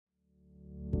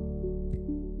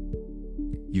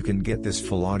You can get this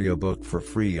full audiobook for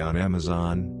free on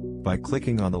Amazon by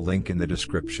clicking on the link in the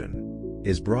description.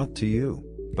 Is brought to you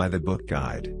by the Book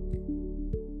Guide.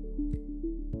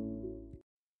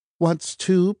 What's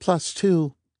 2 plus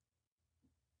 2?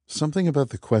 Something about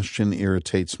the question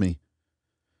irritates me.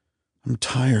 I'm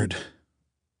tired.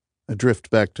 I drift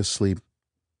back to sleep.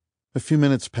 A few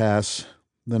minutes pass,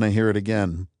 then I hear it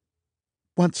again.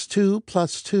 What's 2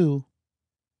 plus 2?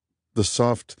 The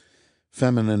soft,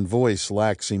 feminine voice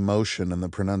lacks emotion, and the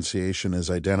pronunciation is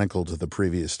identical to the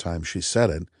previous time she said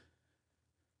it.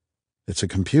 It's a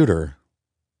computer.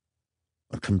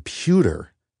 A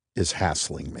computer is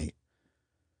hassling me.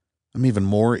 I'm even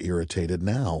more irritated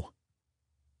now.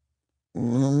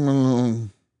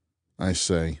 I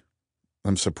say.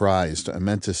 I'm surprised. I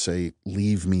meant to say,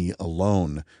 leave me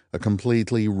alone. A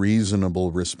completely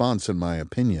reasonable response in my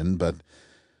opinion, but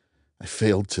I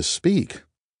failed to speak.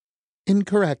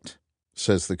 Incorrect,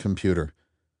 says the computer.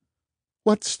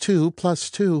 What's 2 plus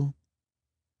 2?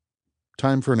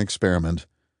 Time for an experiment.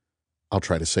 I'll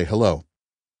try to say hello.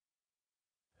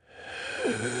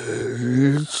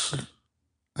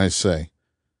 I say.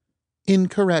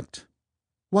 Incorrect.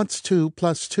 What's 2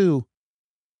 plus 2?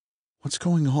 What's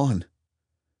going on?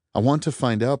 I want to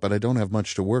find out, but I don't have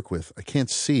much to work with. I can't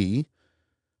see.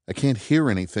 I can't hear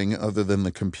anything other than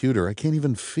the computer. I can't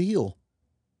even feel.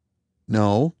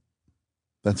 No,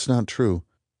 that's not true.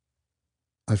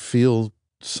 I feel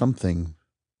something.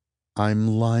 I'm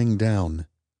lying down.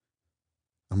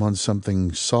 I'm on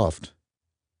something soft.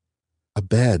 A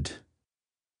bed.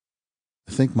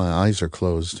 I think my eyes are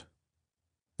closed.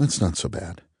 That's not so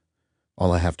bad.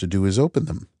 All I have to do is open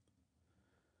them.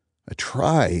 I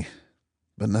try,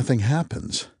 but nothing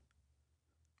happens.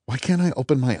 Why can't I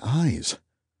open my eyes?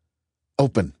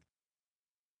 Open.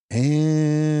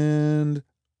 And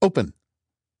open.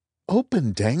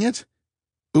 Open, dang it.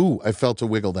 Ooh, I felt a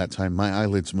wiggle that time. My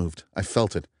eyelids moved. I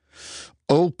felt it.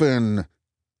 Open.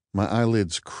 My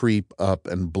eyelids creep up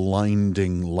and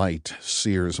blinding light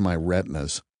sears my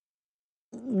retinas.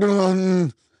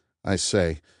 I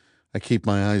say. I keep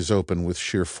my eyes open with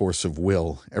sheer force of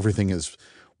will. Everything is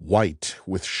white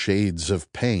with shades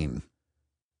of pain.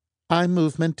 Eye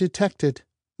movement detected,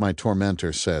 my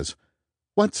tormentor says.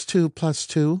 What's 2 plus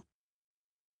 2?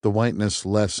 The whiteness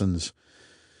lessens.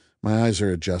 My eyes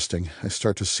are adjusting. I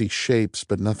start to see shapes,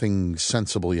 but nothing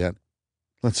sensible yet.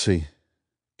 Let's see.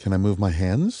 Can I move my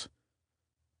hands?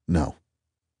 No.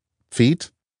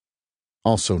 Feet?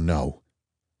 Also no.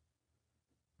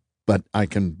 But I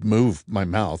can move my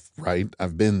mouth, right?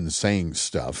 I've been saying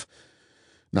stuff.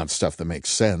 Not stuff that makes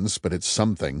sense, but it's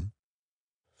something.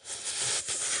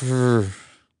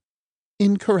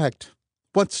 Incorrect.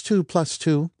 What's 2 plus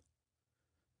 2?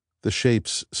 The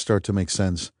shapes start to make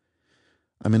sense.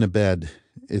 I'm in a bed.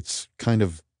 It's kind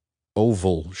of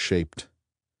oval-shaped.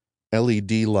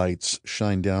 LED lights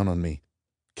shine down on me.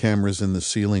 Cameras in the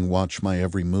ceiling watch my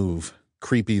every move.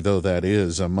 Creepy though that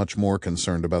is, I'm much more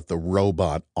concerned about the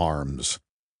robot arms.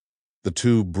 The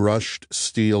 2 brushed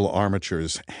steel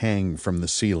armatures hang from the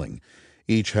ceiling.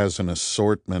 Each has an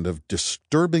assortment of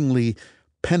disturbingly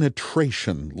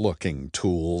penetration-looking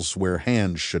tools where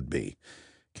hands should be.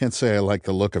 Can't say I like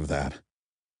the look of that.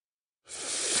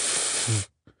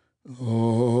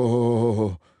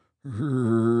 Oh,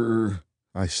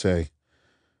 I say.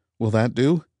 Will that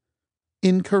do?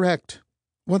 Incorrect.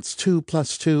 What's 2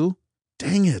 plus 2?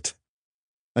 Dang it.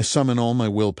 I summon all my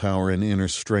willpower and inner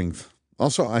strength.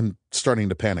 Also, I'm starting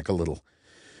to panic a little.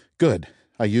 Good.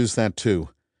 I use that too.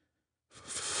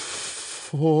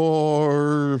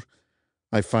 4,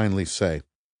 I finally say.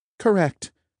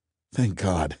 Correct. Thank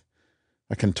God.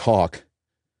 I can talk.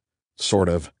 Sort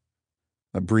of.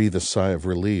 I breathe a sigh of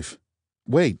relief.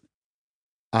 Wait.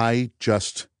 I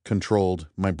just controlled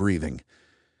my breathing.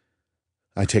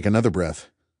 I take another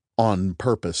breath. On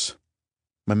purpose.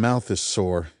 My mouth is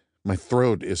sore. My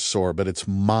throat is sore, but it's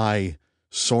my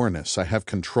soreness. I have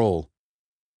control.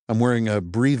 I'm wearing a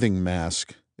breathing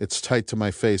mask. It's tight to my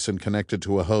face and connected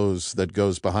to a hose that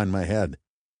goes behind my head.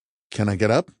 Can I get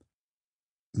up?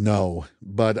 No,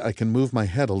 but I can move my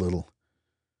head a little.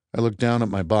 I look down at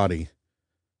my body.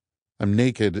 I'm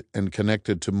naked and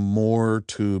connected to more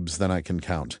tubes than I can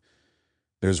count.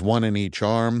 There's 1 in each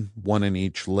arm, 1 in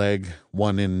each leg,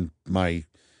 1 in my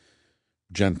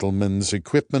gentleman's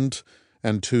equipment,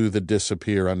 and 2 that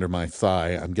disappear under my thigh.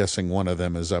 I'm guessing 1 of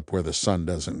them is up where the sun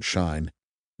doesn't shine.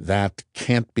 That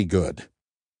can't be good.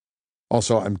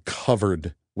 Also, I'm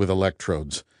covered with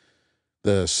electrodes.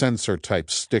 The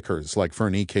sensor-type stickers, like for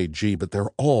an EKG, but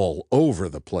they're all over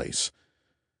the place.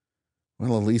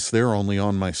 Well, at least they're only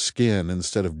on my skin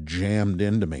instead of jammed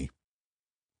into me.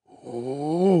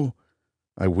 Oh,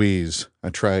 I wheeze. I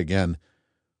try again.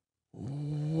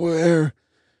 Where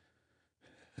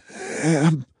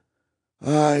am